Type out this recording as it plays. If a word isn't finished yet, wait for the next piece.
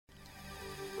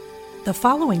The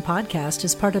following podcast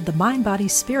is part of the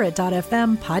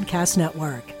MindBodySpirit.fm podcast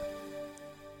network.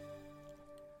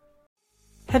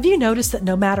 Have you noticed that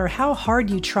no matter how hard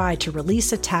you try to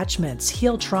release attachments,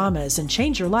 heal traumas, and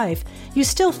change your life, you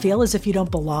still feel as if you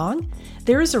don't belong?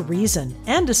 There is a reason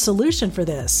and a solution for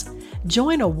this.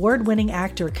 Join award-winning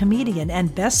actor, comedian,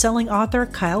 and best-selling author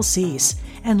Kyle Cease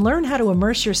and learn how to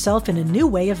immerse yourself in a new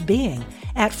way of being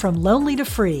at From Lonely to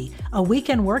Free, a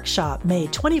weekend workshop May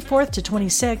 24th to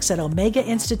 26th at Omega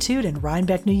Institute in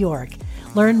Rhinebeck, New York.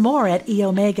 Learn more at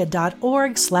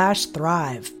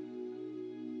eomega.org/thrive.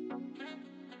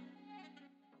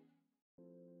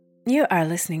 You are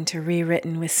listening to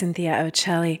Rewritten with Cynthia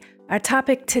Ocelli. Our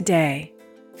topic today,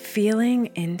 feeling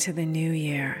into the new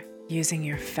year using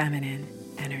your feminine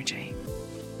energy.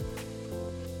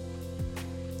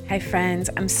 Hi friends,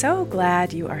 I'm so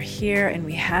glad you are here and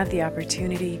we have the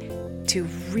opportunity to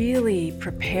really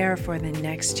prepare for the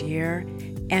next year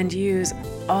and use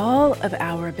all of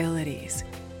our abilities,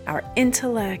 our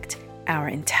intellect, our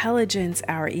intelligence,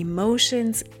 our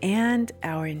emotions, and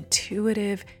our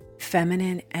intuitive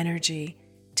feminine energy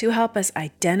to help us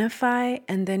identify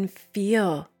and then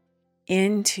feel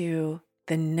into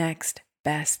the next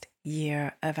best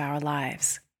year of our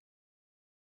lives.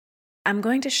 I'm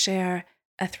going to share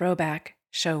a throwback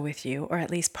show with you, or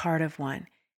at least part of one.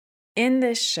 In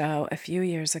this show, a few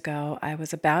years ago, I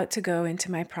was about to go into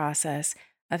my process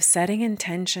of setting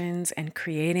intentions and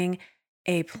creating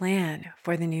a plan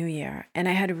for the new year. And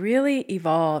I had really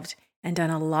evolved and done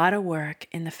a lot of work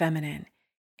in the feminine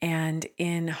and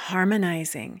in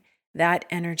harmonizing that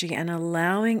energy and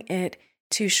allowing it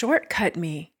to shortcut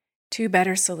me to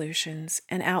better solutions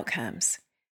and outcomes.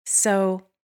 So,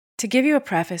 to give you a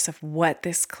preface of what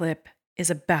this clip is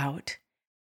about,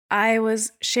 I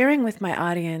was sharing with my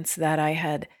audience that I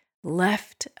had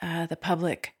left the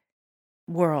public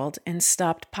world and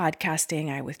stopped podcasting.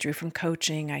 I withdrew from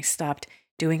coaching. I stopped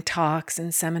doing talks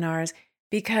and seminars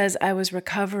because I was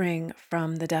recovering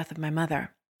from the death of my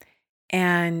mother.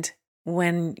 And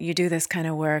when you do this kind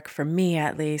of work, for me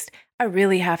at least, I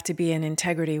really have to be in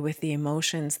integrity with the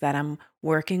emotions that I'm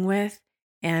working with.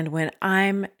 And when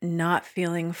I'm not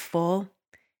feeling full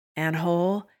and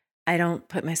whole, I don't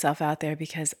put myself out there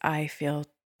because I feel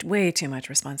way too much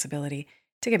responsibility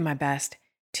to give my best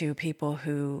to people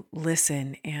who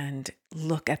listen and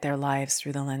look at their lives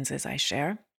through the lenses I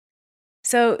share.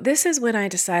 So this is when I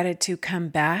decided to come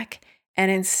back, and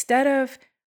instead of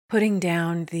putting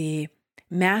down the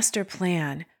master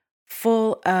plan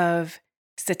full of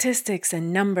statistics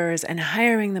and numbers and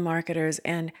hiring the marketers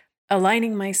and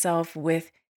aligning myself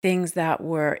with things that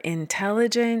were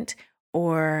intelligent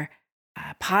or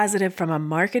positive from a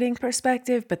marketing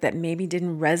perspective, but that maybe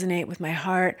didn't resonate with my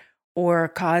heart or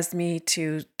caused me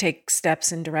to take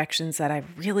steps in directions that I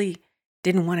really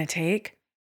didn't want to take,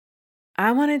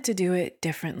 I wanted to do it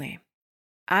differently.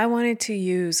 I wanted to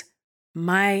use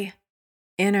my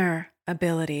inner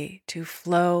ability to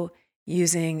flow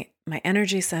using my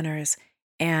energy centers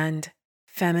and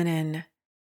feminine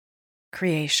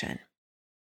creation.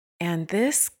 And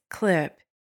this clip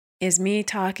is me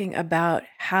talking about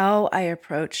how I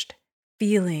approached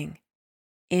feeling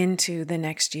into the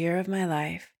next year of my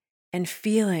life and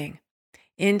feeling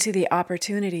into the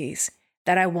opportunities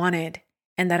that I wanted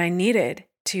and that I needed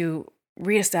to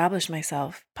reestablish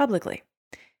myself publicly.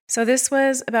 So this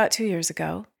was about 2 years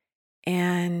ago.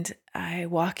 And I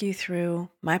walk you through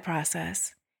my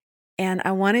process. And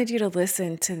I wanted you to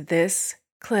listen to this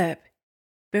clip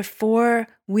before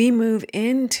we move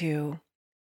into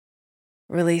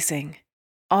releasing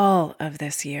all of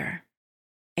this year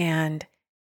and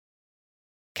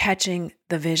catching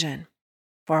the vision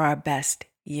for our best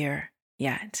year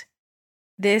yet.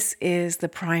 This is the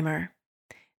primer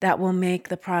that will make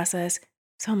the process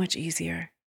so much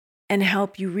easier and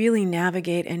help you really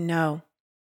navigate and know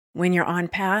when you're on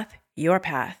path, your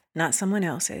path, not someone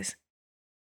else's.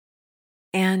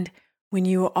 And when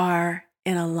you are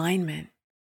in alignment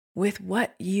with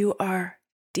what you are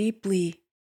deeply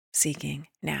seeking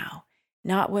now,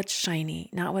 not what's shiny,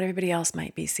 not what everybody else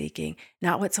might be seeking,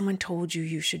 not what someone told you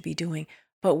you should be doing,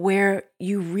 but where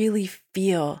you really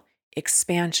feel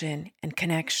expansion and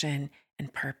connection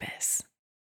and purpose.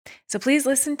 So please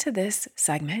listen to this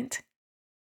segment,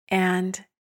 and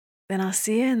then I'll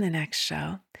see you in the next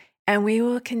show. And we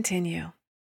will continue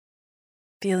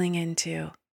feeling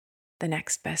into the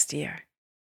next best year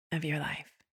of your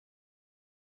life.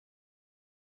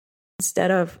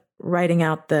 Instead of writing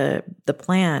out the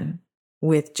plan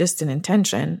with just an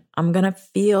intention, I'm going to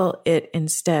feel it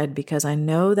instead, because I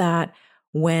know that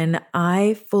when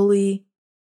I fully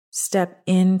step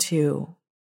into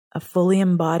a fully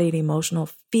embodied emotional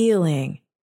feeling,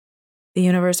 the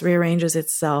universe rearranges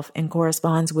itself and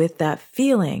corresponds with that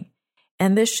feeling.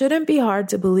 And this shouldn't be hard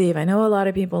to believe. I know a lot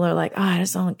of people are like, I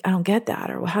don't get that.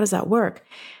 Or how does that work?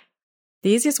 The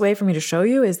easiest way for me to show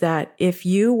you is that if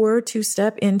you were to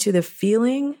step into the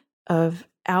feeling of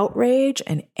outrage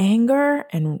and anger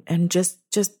and just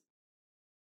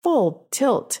full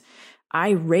tilt,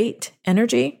 irate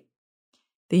energy,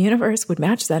 the universe would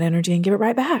match that energy and give it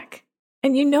right back.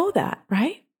 And you know that,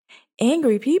 right?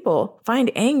 Angry people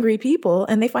find angry people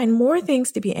and they find more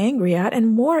things to be angry at, and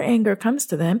more anger comes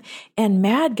to them, and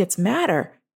mad gets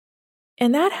madder.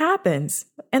 And that happens.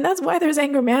 And that's why there's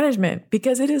anger management,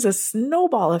 because it is a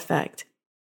snowball effect.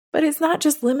 But it's not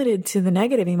just limited to the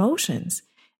negative emotions.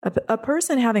 A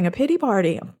person having a pity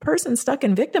party, a person stuck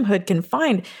in victimhood can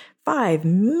find 5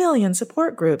 million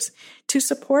support groups to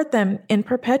support them in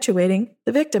perpetuating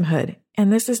the victimhood.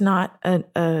 And this is not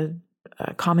a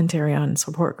commentary on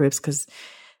support groups, because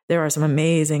there are some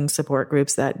amazing support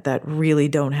groups that really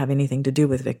don't have anything to do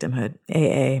with victimhood.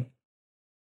 AA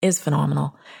is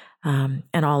phenomenal.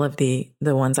 And all of the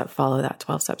ones that follow that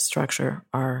 12-step structure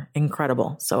are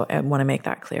incredible. So I want to make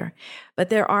that clear. But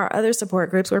there are other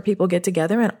support groups where people get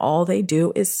together and all they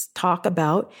do is talk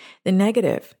about the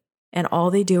negative, and all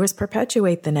they do is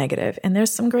perpetuate the negative. And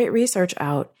there's some great research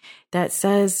out that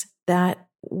says that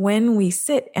when we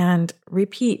sit and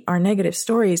repeat our negative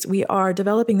stories, we are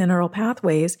developing the neural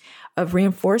pathways of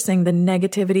reinforcing the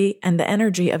negativity and the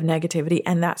energy of negativity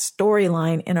and that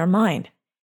storyline in our mind.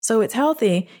 So it's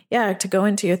healthy, to go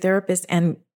into your therapist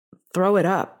and throw it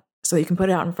up so you can put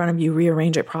it out in front of you,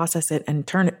 rearrange it, process it, and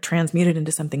transmute it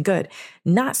into something good.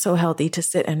 Not so healthy to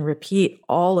sit and repeat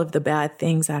all of the bad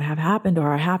things that have happened or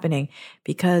are happening,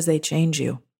 because they change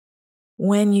you.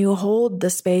 When you hold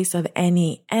the space of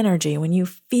any energy, when you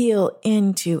feel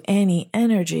into any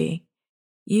energy,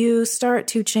 you start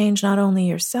to change not only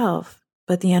yourself,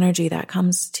 but the energy that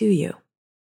comes to you.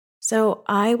 So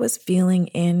I was feeling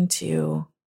into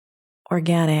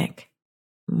organic,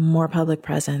 more public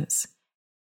presence,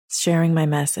 sharing my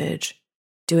message,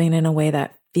 doing it in a way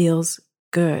that feels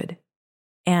good.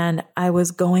 And I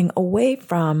was going away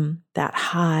from that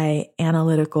high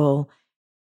analytical,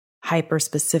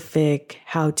 hyper-specific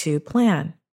how-to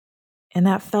plan. And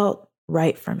that felt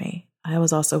right for me. I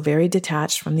was also very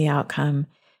detached from the outcome,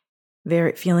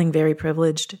 feeling very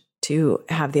privileged to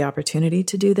have the opportunity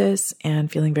to do this, and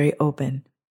feeling very open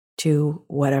to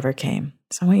whatever came.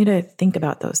 So I want you to think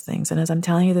about those things. And as I'm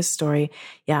telling you this story,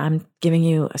 I'm giving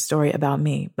you a story about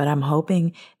me, but I'm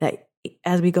hoping that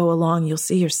as we go along, you'll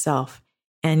see yourself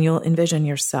and you'll envision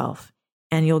yourself,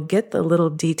 and you'll get the little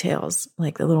details,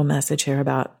 like the little message here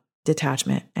about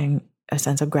detachment and a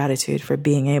sense of gratitude for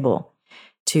being able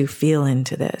to feel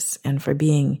into this and for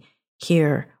being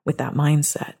here with that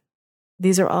mindset.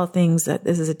 These are all things that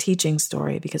this is a teaching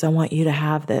story, because I want you to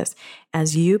have this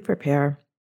as you prepare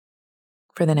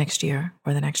for the next year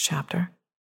or the next chapter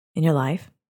in your life.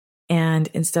 And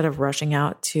instead of rushing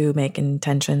out to make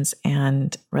intentions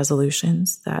and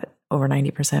resolutions that over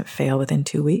 90% fail within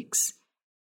 2 weeks,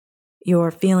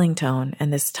 your feeling tone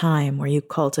and this time where you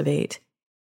cultivate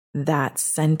that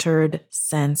centered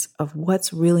sense of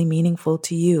what's really meaningful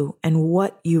to you and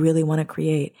what you really want to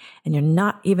create. And you're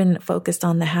not even focused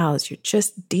on the hows, you're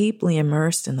just deeply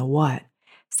immersed in the what,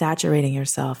 saturating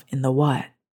yourself in the what.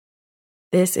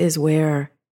 This is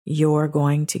where you're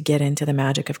going to get into the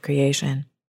magic of creation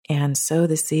and sow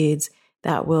the seeds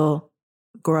that will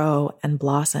grow and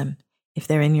blossom if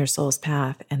they're in your soul's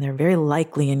path. And they're very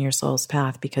likely in your soul's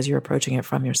path because you're approaching it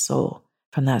from your soul,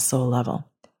 from that soul level.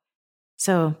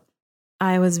 So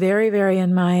I was very, very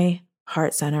in my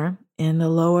heart center, in the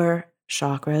lower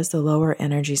chakras, the lower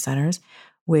energy centers,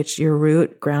 which your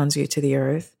root grounds you to the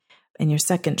earth, and your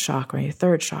second chakra, your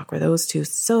third chakra, those two,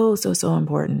 so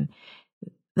important.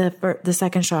 The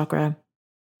second chakra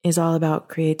is all about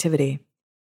creativity,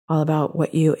 all about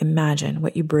what you imagine,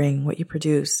 what you bring, what you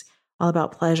produce, all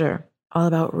about pleasure, all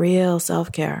about real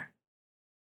self-care.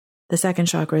 The second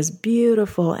chakra is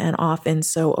beautiful and often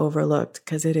so overlooked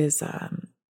because it is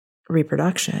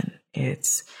reproduction,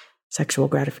 it's sexual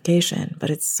gratification, but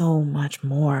it's so much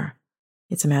more.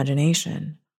 It's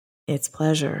imagination, it's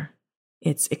pleasure,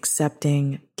 it's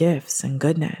accepting gifts and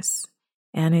goodness.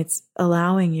 And it's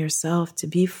allowing yourself to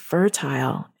be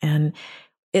fertile. And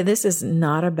this is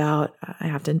not about, I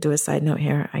have to do a side note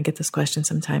here. I get this question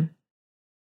sometime.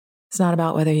 It's not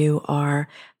about whether you are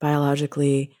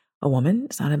biologically a woman.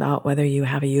 It's not about whether you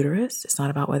have a uterus. It's not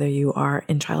about whether you are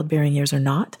in childbearing years or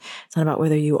not. It's not about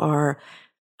whether you are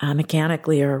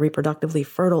mechanically or reproductively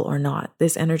fertile or not.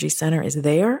 This energy center is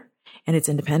there and it's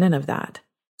independent of that.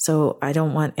 So I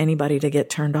don't want anybody to get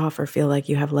turned off or feel like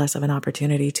you have less of an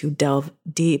opportunity to delve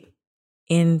deep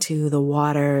into the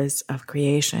waters of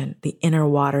creation, the inner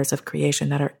waters of creation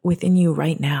that are within you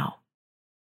right now.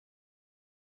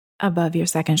 Above your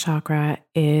second chakra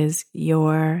is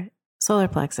your solar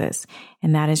plexus,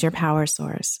 and that is your power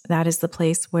source. That is the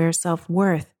place where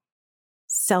self-worth,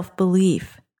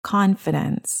 self-belief,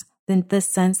 confidence, the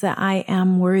sense that I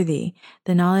am worthy,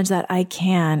 the knowledge that I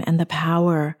can, and the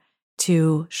power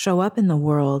to show up in the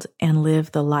world and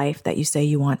live the life that you say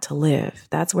you want to live.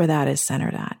 That's where that is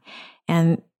centered at.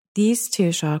 And these two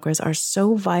chakras are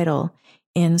so vital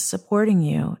in supporting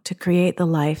you to create the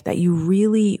life that you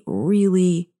really,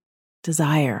 really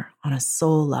desire on a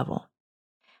soul level.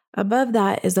 Above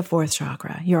that is the fourth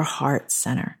chakra, your heart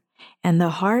center. And the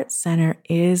heart center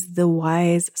is the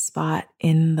wise spot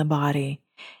in the body.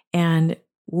 And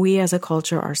we as a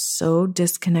culture are so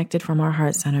disconnected from our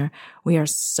heart center. We are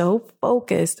so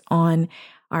focused on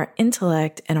our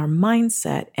intellect and our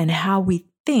mindset and how we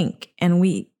think. And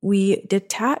we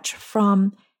detach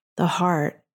from the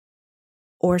heart,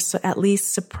 or so at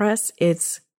least suppress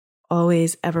its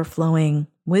always ever-flowing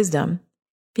wisdom,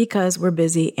 because we're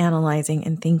busy analyzing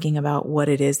and thinking about what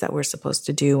it is that we're supposed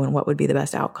to do and what would be the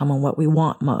best outcome and what we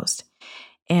want most.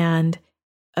 And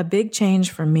a big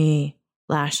change for me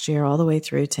last year all the way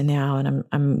through to now, and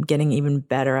I'm getting even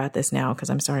better at this now because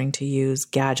I'm starting to use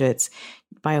gadgets,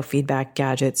 biofeedback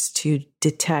gadgets, to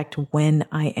detect when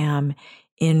I am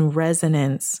in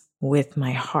resonance with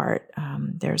my heart.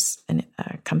 There's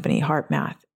a company,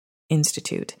 HeartMath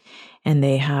Institute, and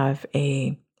they have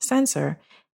a sensor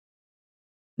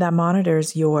that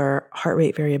monitors your heart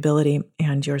rate variability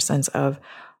and your sense of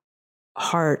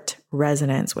heart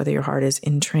resonance, whether your heart is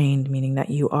entrained, meaning that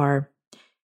you are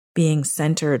being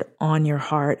centered on your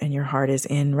heart and your heart is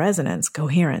in resonance,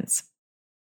 coherence.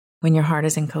 When your heart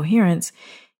is in coherence,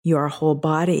 your whole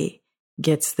body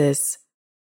gets this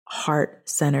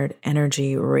heart-centered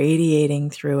energy radiating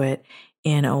through it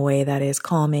in a way that is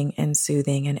calming and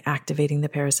soothing and activating the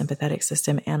parasympathetic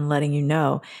system and letting you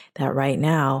know that right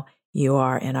now you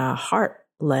are in a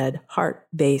heart-led,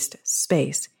 heart-based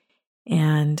space.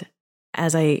 And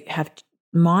as I have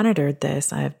monitored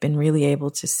this, I've been really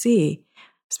able to see,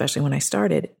 especially when I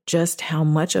started, just how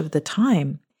much of the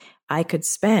time I could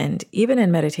spend, even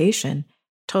in meditation,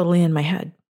 totally in my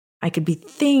head. I could be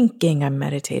thinking I'm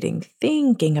meditating,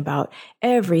 thinking about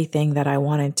everything that I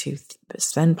wanted to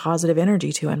spend positive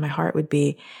energy to, and my heart would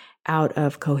be out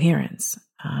of coherence,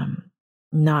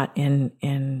 not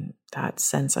in that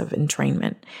sense of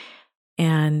entrainment.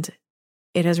 And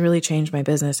it has really changed my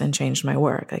business and changed my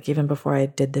work. Like even before I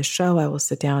did this show, I will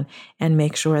sit down and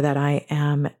make sure that I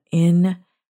am in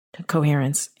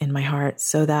coherence in my heart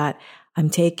so that I'm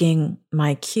taking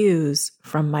my cues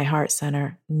from my heart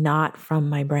center, not from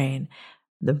my brain.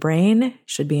 The brain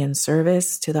should be in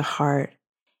service to the heart.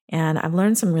 And I've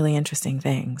learned some really interesting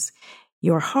things.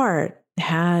 Your heart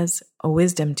has a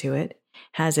wisdom to it,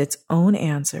 has its own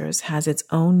answers, has its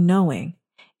own knowing.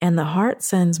 And the heart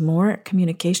sends more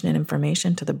communication and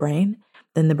information to the brain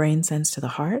than the brain sends to the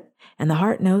heart. And the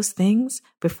heart knows things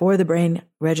before the brain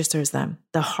registers them.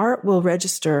 The heart will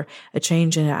register a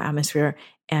change in the atmosphere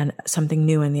and something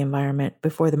new in the environment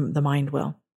before the mind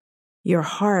will. Your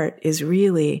heart is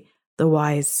really the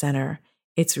wise center.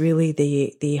 It's really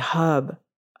the hub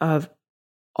of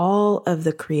all of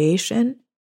the creation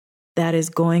that is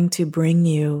going to bring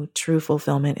you true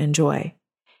fulfillment and joy.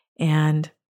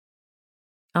 And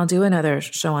I'll do another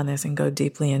show on this and go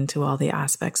deeply into all the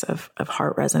aspects of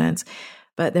heart resonance.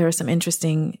 But there are some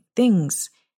interesting things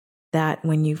that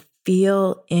when you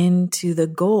feel into the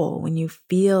goal, when you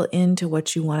feel into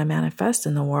what you want to manifest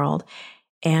in the world,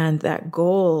 and that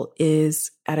goal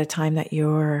is at a time that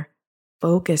you're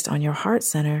focused on your heart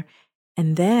center,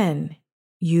 and then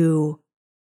you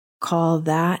call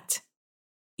that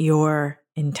your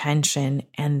intention,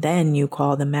 and then you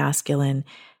call the masculine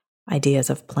ideas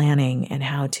of planning and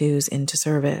how-tos into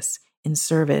service, in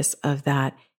service of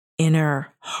that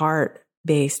inner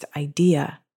heart-based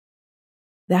idea,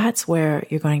 that's where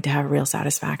you're going to have real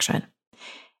satisfaction.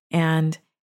 And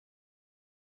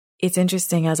it's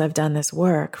interesting, as I've done this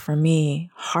work, for me,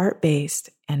 heart-based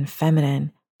and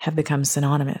feminine have become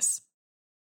synonymous.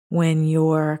 When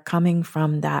you're coming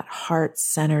from that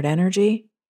heart-centered energy,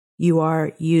 you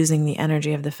are using the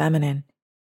energy of the feminine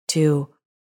to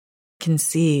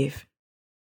conceive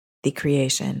the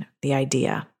creation, the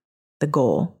idea, the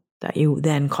goal that you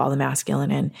then call the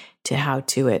masculine in to how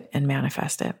to it and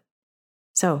manifest it.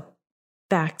 So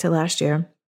back to last year,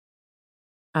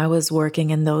 I was working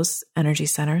in those energy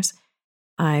centers.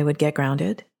 I would get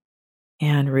grounded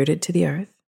and rooted to the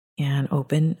earth and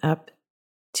open up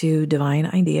to divine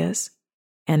ideas,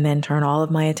 and then turn all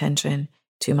of my attention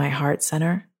to my heart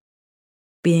center,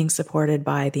 being supported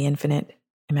by the infinite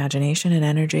imagination and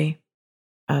energy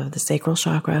of the sacral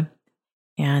chakra,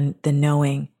 and the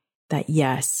knowing that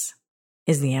yes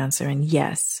is the answer, and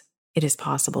yes, it is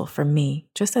possible for me,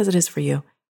 just as it is for you,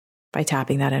 by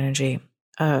tapping that energy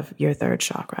of your third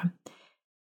chakra.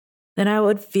 Then I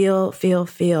would feel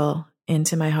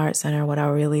into my heart center what I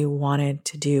really wanted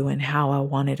to do and how I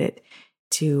wanted it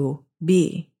to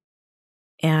be.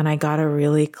 And I got a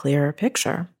really clear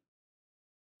picture.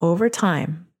 Over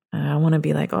time, I want to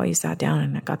be like, oh, you sat down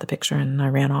and I got the picture and I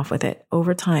ran off with it.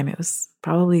 Over time, it was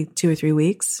probably 2 or 3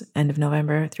 weeks, end of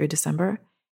November through December.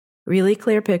 Really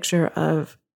clear picture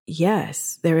of,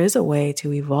 yes, there is a way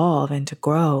to evolve and to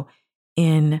grow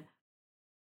in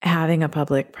having a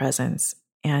public presence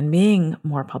and being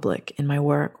more public in my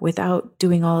work without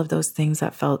doing all of those things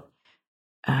that felt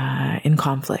in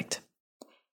conflict.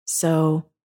 So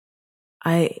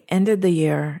I ended the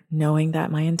year knowing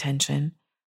that my intention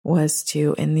was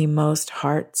to, in the most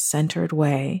heart-centered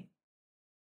way,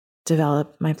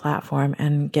 develop my platform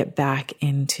and get back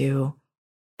into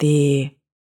the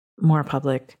more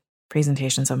public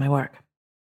presentations of my work.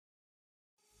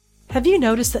 Have you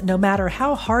noticed that no matter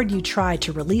how hard you try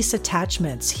to release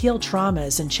attachments, heal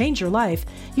traumas, and change your life,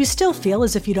 you still feel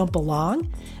as if you don't belong?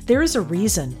 There is a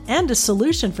reason and a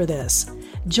solution for this.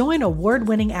 Join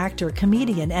award-winning actor,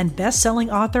 comedian, and best-selling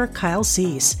author Kyle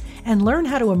Cease and learn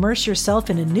how to immerse yourself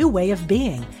in a new way of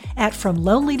being at From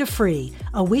Lonely to Free,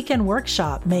 a weekend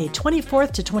workshop May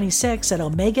 24th to 26th at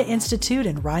Omega Institute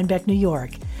in Rhinebeck, New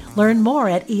York. Learn more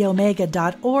at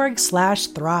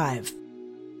eomega.org/thrive.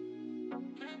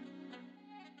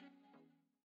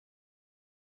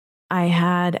 I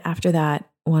had, after that,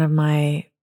 one of my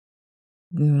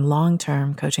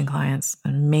long-term coaching clients,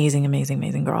 an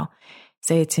amazing girl,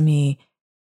 say to me,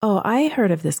 oh, I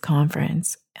heard of this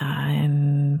conference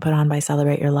and put on by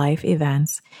Celebrate Your Life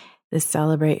Events, this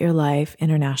Celebrate Your Life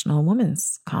International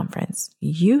Women's Conference.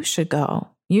 You should go.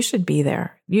 You should be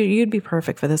there. You'd be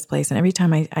perfect for this place. And every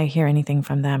time I hear anything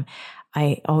from them,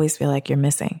 I always feel like you're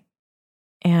missing.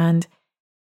 And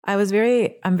I'm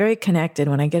very connected.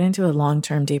 When I get into a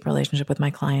long-term, deep relationship with my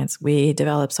clients, we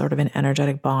develop sort of an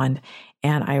energetic bond.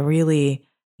 And I really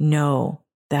know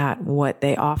that what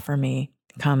they offer me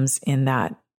comes in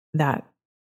that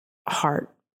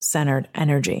heart-centered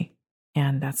energy.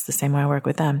 And that's the same way I work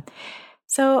with them.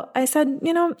 So I said, I'm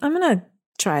going to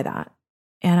try that.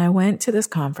 And I went to this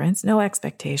conference, no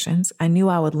expectations. I knew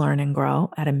I would learn and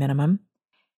grow at a minimum.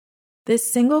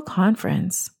 This single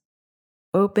conference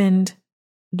opened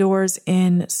doors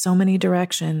in so many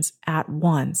directions at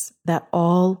once that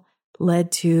all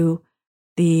led to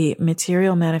the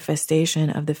material manifestation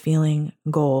of the feeling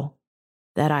goal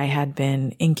that I had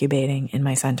been incubating in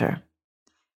my center.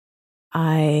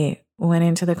 I went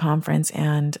into the conference,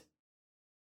 and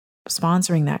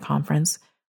sponsoring that conference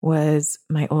was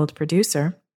my old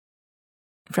producer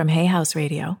from Hay House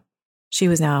Radio. She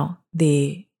was now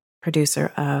the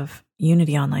producer of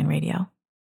Unity Online Radio.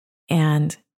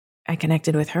 And I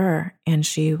connected with her, and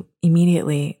she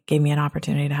immediately gave me an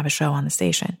opportunity to have a show on the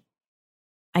station.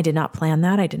 I did not plan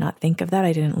that. I did not think of that.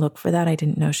 I didn't look for that. I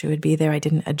didn't know she would be there. I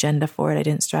didn't agenda for it. I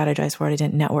didn't strategize for it. I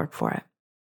didn't network for it.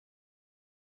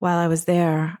 While I was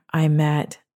there, I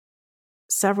met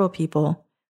several people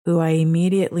who I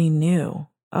immediately knew,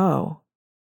 oh,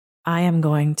 I am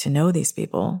going to know these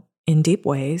people in deep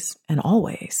ways and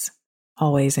always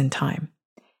in time.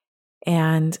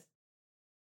 And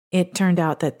it turned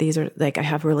out that these are I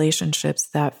have relationships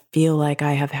that feel like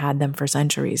I have had them for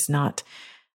centuries, not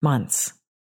months.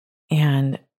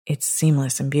 And it's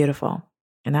seamless and beautiful.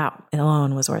 And that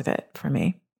alone was worth it for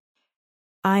me.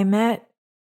 I met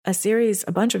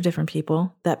a bunch of different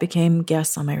people that became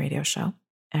guests on my radio show,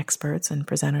 experts and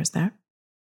presenters there.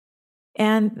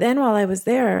 And then while I was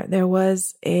there, there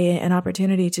was an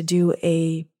opportunity to do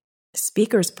a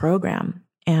speakers program.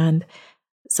 And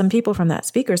some people from that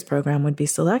speakers program would be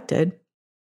selected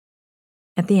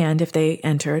at the end if they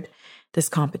entered this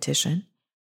competition.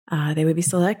 They would be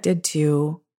selected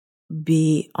to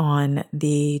be on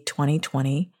the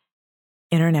 2020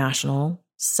 International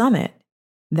Summit,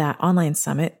 that online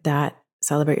summit that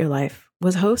Celebrate Your Life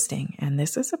was hosting. And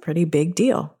this is a pretty big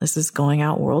deal. This is going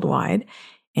out worldwide,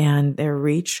 and their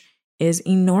reach is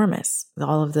enormous.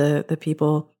 All of the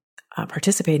people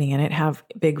participating in it have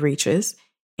big reaches,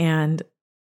 and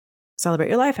Celebrate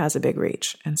Your Life has a big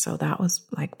reach. And so that was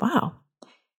like, wow.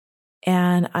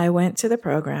 And I went to the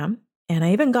program, and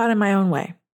I even got in my own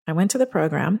way. I went to the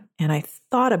program and I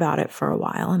thought about it for a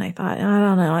while, and I thought, I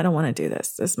don't know, I don't want to do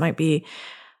this. This might be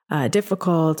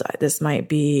difficult. This might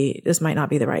not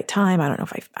be the right time. I don't know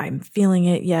if I'm feeling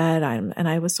it yet. And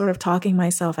I was sort of talking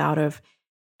myself out of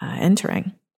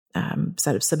entering,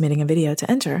 instead of submitting a video to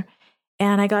enter.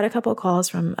 And I got a couple of calls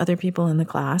from other people in the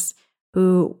class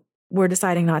who were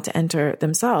deciding not to enter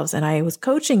themselves. And I was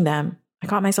coaching them. I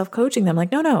caught myself coaching them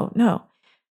like, no.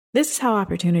 This is how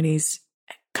opportunities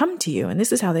come to you, and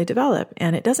this is how they develop.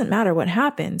 And it doesn't matter what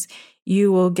happens.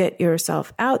 You will get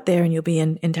yourself out there and you'll be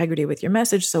in integrity with your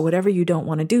message. So whatever you don't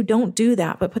want to do, don't do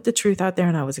that, but put the truth out there.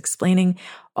 And I was explaining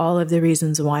all of the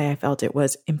reasons why I felt it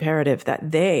was imperative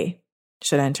that they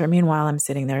should enter. Meanwhile, I'm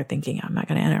sitting there thinking, I'm not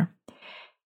going to enter.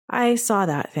 I saw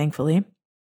that, thankfully.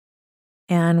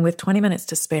 And with 20 minutes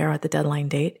to spare at the deadline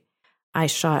date, I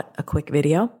shot a quick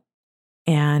video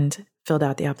and filled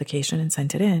out the application and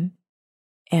sent it in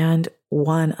and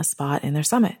won a spot in their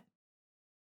summit.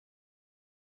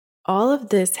 All of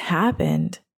this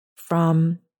happened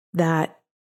from that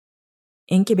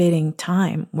incubating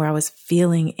time where I was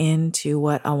feeling into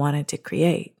what I wanted to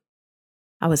create.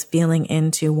 I was feeling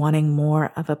into wanting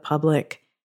more of a public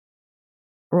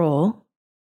role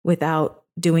without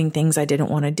doing things I didn't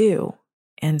want to do.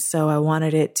 And so I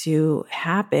wanted it to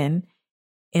happen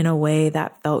in a way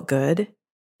that felt good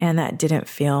and that didn't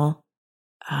feel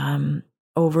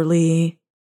overly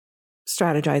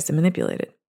strategized and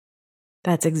manipulated.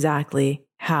 That's exactly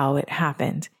how it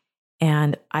happened.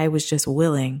 And I was just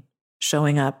willing,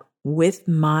 showing up with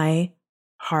my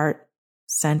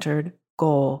heart-centered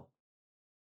goal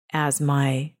as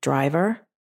my driver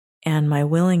and my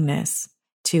willingness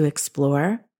to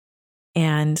explore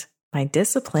and my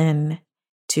discipline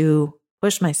to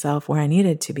push myself where I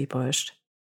needed to be pushed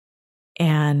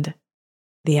and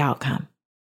the outcome.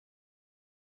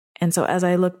 And so as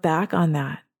I look back on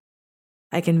that,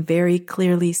 I can very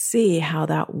clearly see how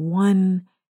that one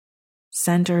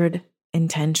centered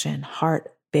intention,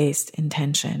 heart-based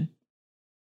intention,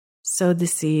 sowed the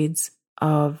seeds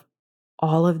of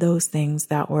all of those things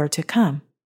that were to come.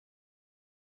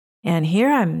 And here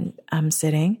I'm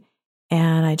sitting,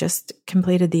 and I just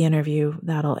completed the interview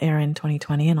that'll air in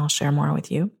 2020, and I'll share more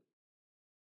with you.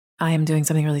 I am doing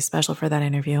something really special for that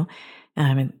interview.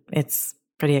 It's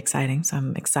pretty exciting. So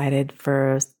I'm excited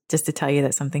just to tell you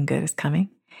that something good is coming.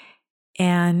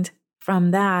 And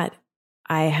from that,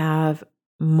 I have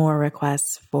more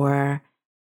requests for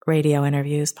radio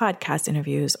interviews, podcast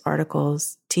interviews,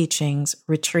 articles, teachings,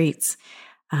 retreats.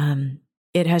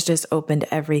 It has just opened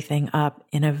everything up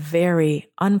in a very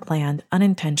unplanned,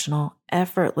 unintentional,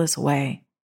 effortless way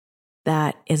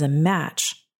that is a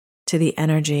match to the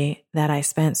energy that I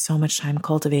spent so much time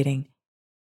cultivating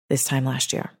this time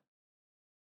last year.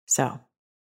 So,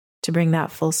 to bring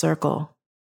that full circle,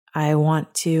 I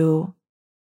want to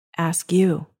ask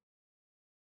you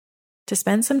to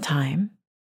spend some time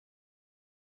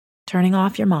turning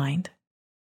off your mind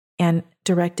and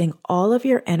directing all of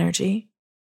your energy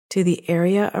to the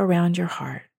area around your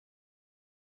heart,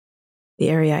 the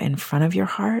area in front of your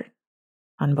heart,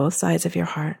 on both sides of your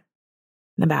heart,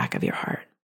 and the back of your heart.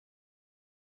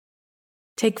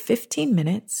 Take 15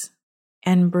 minutes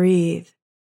and breathe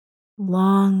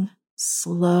long,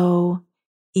 slow,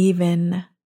 even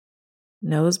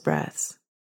nose breaths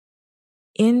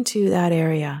into that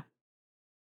area.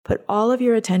 Put all of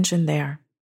your attention there.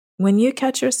 When you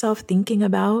catch yourself thinking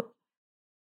about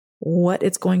what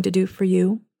it's going to do for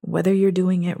you, whether you're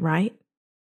doing it right,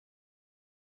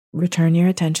 return your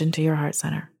attention to your heart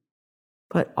center.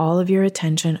 Put all of your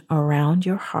attention around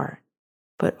your heart.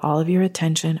 Put all of your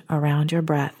attention around your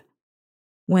breath.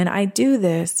 When I do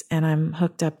this and I'm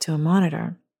hooked up to a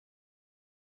monitor,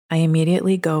 I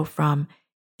immediately go from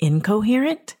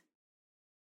incoherent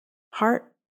heart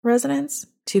resonance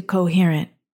to coherent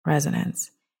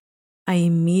resonance. I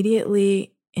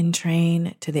immediately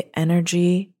entrain to the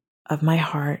energy of my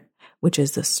heart, which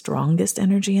is the strongest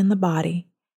energy in the body.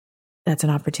 That's an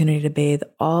opportunity to bathe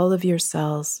all of your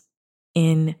cells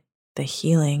in the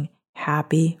healing,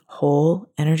 happy,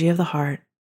 whole energy of the heart.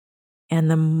 And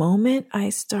the moment I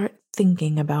start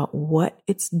thinking about what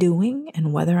it's doing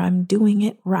and whether I'm doing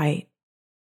it right,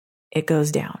 it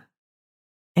goes down.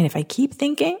 And if I keep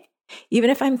thinking, even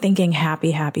if I'm thinking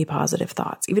happy, positive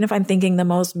thoughts, even if I'm thinking the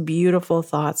most beautiful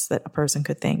thoughts that a person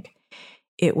could think,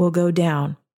 it will go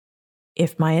down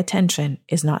if my attention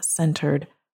is not centered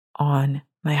on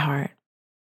my heart.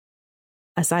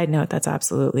 A side note, that's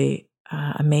absolutely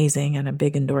amazing and a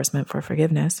big endorsement for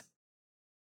forgiveness.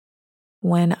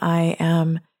 When I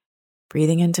am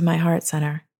breathing into my heart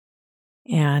center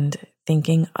and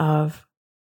thinking of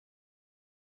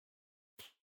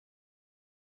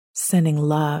sending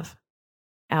love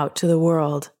out to the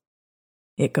world,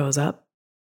 it goes up.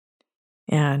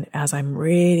 And as I'm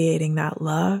radiating that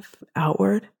love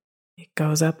outward, it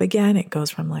goes up again. It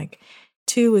goes from like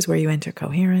 2 is where you enter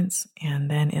coherence.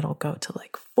 And then it'll go to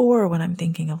like 4 when I'm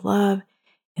thinking of love.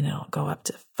 And it'll go up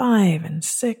to 5 and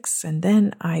 6. And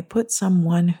then I put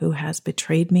someone who has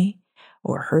betrayed me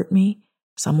or hurt me,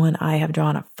 someone I have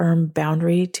drawn a firm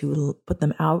boundary to put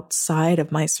them outside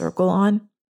of my circle on.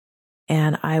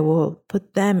 And I will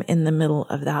put them in the middle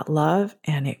of that love,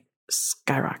 and it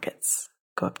skyrockets,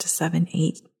 go up to 7,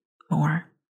 8 more.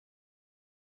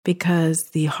 Because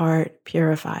the heart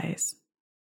purifies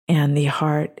and the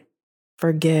heart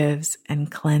forgives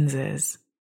and cleanses.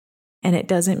 And it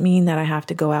doesn't mean that I have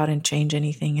to go out and change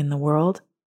anything in the world.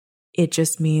 It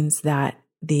just means that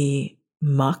the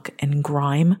muck and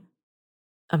grime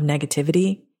of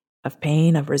negativity, of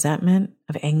pain, of resentment,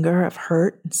 of anger, of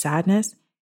hurt and sadness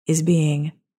is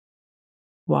being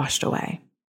washed away.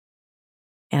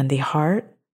 And the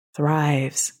heart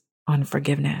thrives on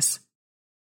forgiveness.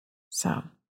 So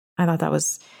I thought that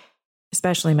was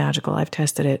especially magical. I've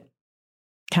tested it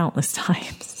countless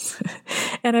times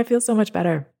and I feel so much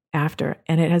better after.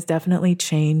 And it has definitely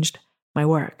changed my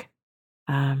work.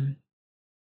 I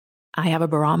have a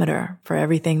barometer for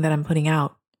everything that I'm putting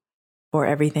out, for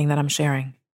everything that I'm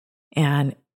sharing.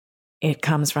 And it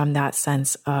comes from that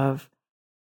sense of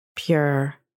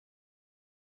pure,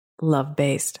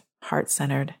 love-based,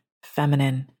 heart-centered,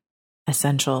 feminine,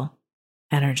 essential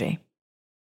energy.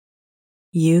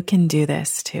 You can do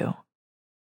this too.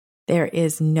 There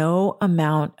is no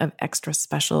amount of extra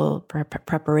special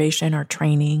preparation or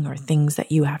training or things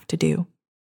that you have to do.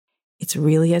 It's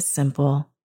really as simple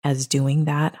as doing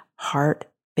that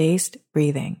heart-based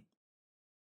breathing.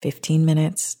 15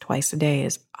 minutes twice a day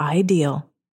is ideal.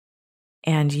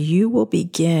 And you will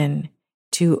begin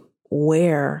to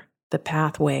wear the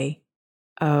pathway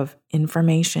of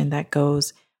information that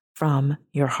goes from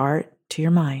your heart to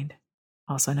your mind,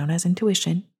 also known as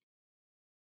intuition.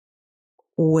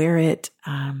 Where it,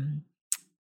 I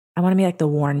want to be like the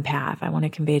worn path. I want to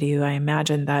convey to you, I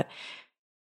imagine that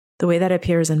the way that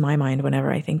appears in my mind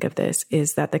whenever I think of this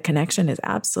is that the connection is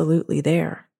absolutely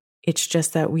there. It's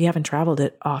just that we haven't traveled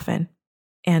it often.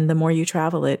 And the more you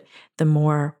travel it, the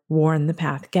more worn the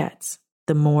path gets,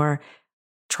 the more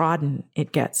trodden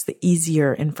it gets, the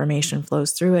easier information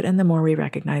flows through it, and the more we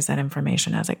recognize that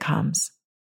information as it comes.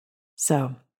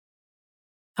 So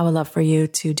I would love for you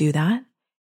to do that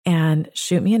and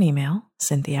shoot me an email,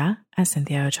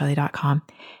 Cynthia@CynthiaOchelli.com,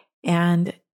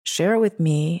 and share with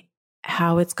me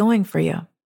how it's going for you.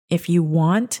 If you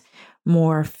want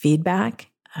more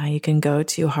feedback, you can go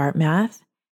to HeartMath.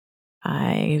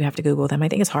 You have to Google them. I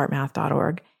think it's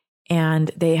heartmath.org.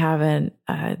 And they have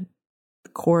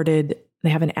they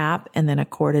have an app and then a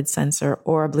corded sensor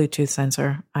or a Bluetooth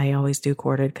sensor. I always do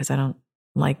corded because I don't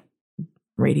like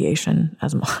radiation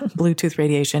as Bluetooth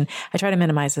radiation. I try to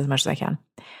minimize as much as I can.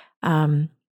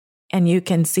 And you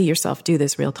can see yourself do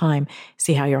this real time,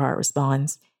 see how your heart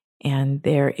responds. And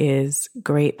there is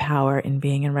great power in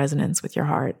being in resonance with your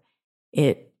heart.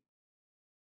 It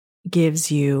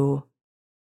gives you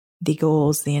the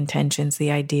goals, the intentions,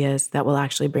 the ideas that will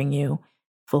actually bring you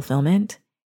fulfillment.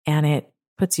 And it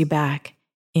puts you back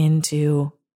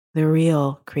into the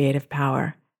real creative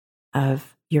power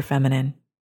of your feminine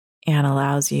and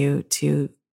allows you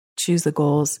to choose the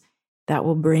goals that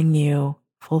will bring you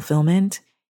fulfillment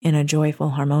in a joyful,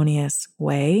 harmonious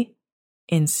way,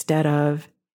 instead of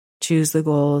choose the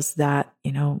goals that,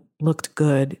 looked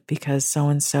good because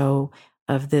so-and-so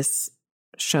of this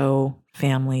show,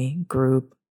 family,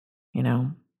 group,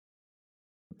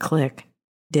 clique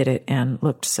did it and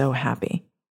looked so happy.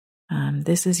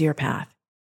 This is your path.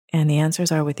 And the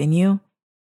answers are within you.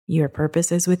 Your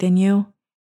purpose is within you.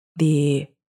 The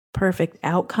perfect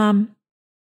outcome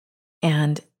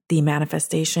and the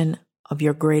manifestation of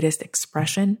your greatest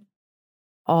expression.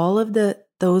 All of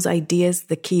those ideas,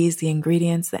 the keys, the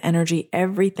ingredients, the energy,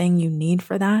 everything you need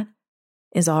for that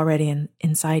is already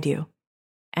inside you.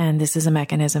 And this is a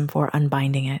mechanism for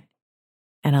unbinding it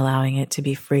and allowing it to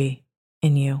be free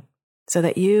in you so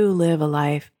that you live a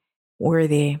life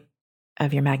worthy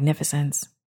of your magnificence,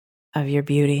 of your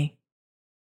beauty,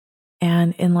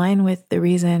 and in line with the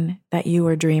reason that you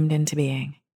were dreamed into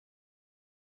being.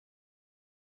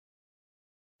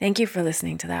 Thank you for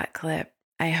listening to that clip.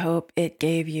 I hope it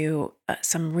gave you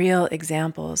some real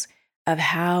examples of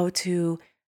how to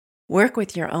work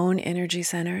with your own energy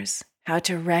centers, how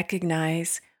to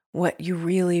recognize what you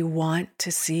really want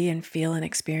to see and feel and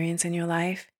experience in your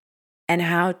life, and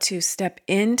how to step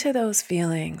into those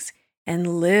feelings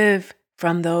and live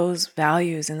from those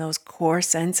values and those core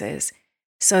senses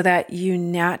so that you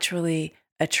naturally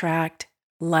attract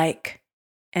like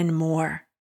and more.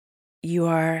 You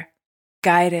are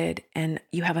guided and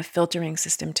you have a filtering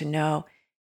system to know,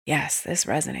 yes, this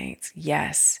resonates.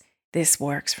 Yes, this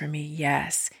works for me.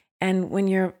 Yes. And when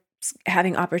you're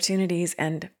having opportunities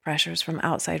and pressures from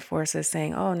outside forces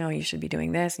saying, oh, no, you should be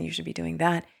doing this and you should be doing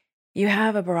that, you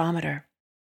have a barometer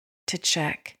to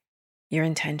check your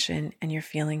intention and your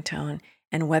feeling tone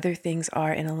and whether things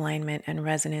are in alignment and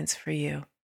resonance for you.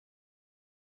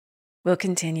 We'll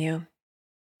continue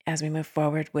as we move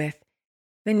forward with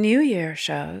the New Year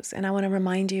shows. And I want to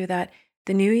remind you that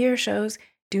the New Year shows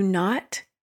do not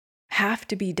have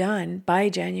to be done by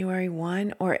January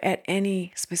 1 or at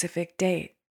any specific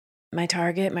date. My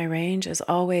target, my range is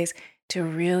always to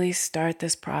really start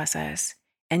this process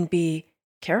and be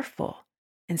careful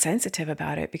and sensitive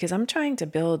about it because I'm trying to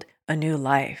build a new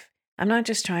life. I'm not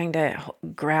just trying to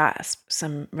grasp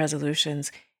some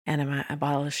resolutions and a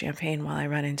bottle of champagne while I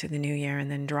run into the new year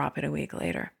and then drop it a week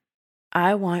later.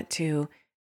 I want to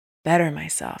better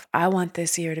myself. I want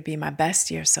this year to be my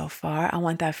best year so far. I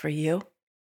want that for you.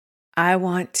 I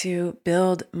want to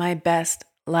build my best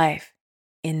life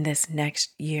in this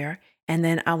next year. And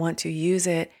then I want to use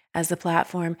it as the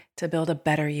platform to build a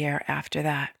better year after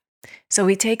that. So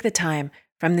we take the time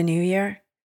from the new year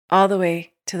all the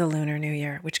way to the Lunar New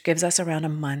Year, which gives us around a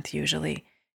month usually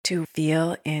to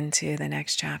feel into the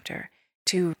next chapter,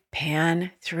 to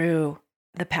pan through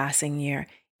the passing year,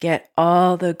 get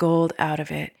all the gold out of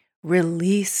it,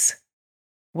 release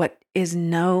what is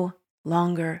no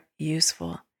longer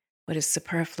useful, what is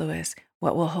superfluous,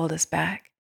 what will hold us back,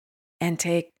 and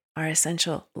take our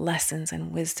essential lessons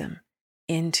and wisdom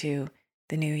into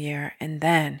the new year. And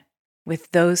then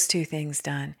with those two things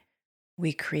done,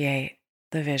 we create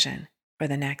the vision for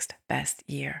the next best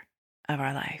year of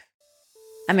our life.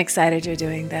 I'm excited you're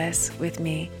doing this with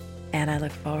me, and I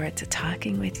look forward to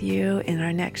talking with you in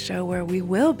our next show where we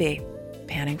will be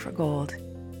panning for gold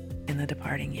in the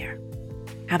departing year.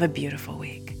 Have a beautiful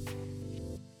week.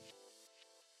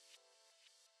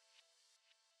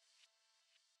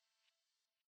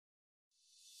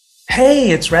 Hey,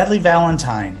 it's Radleigh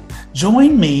Valentine.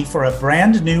 Join me for a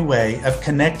brand new way of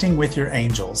connecting with your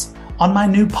angels on my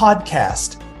new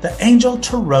podcast, The Angel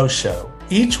Tarot Show.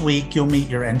 Each week, you'll meet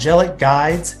your angelic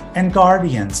guides and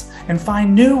guardians and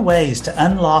find new ways to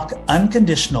unlock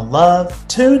unconditional love,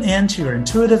 tune into your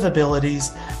intuitive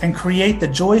abilities, and create the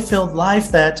joy-filled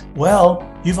life that, well,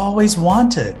 you've always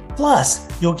wanted. Plus,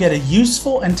 you'll get a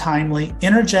useful and timely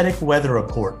energetic weather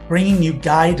report, bringing you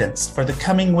guidance for the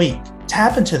coming week.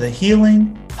 Tap into the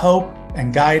healing, hope,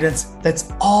 and guidance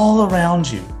that's all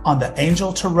around you on the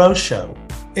Angel Tarot Show,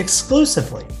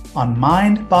 exclusively on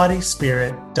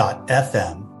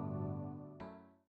mindbodyspirit.fm.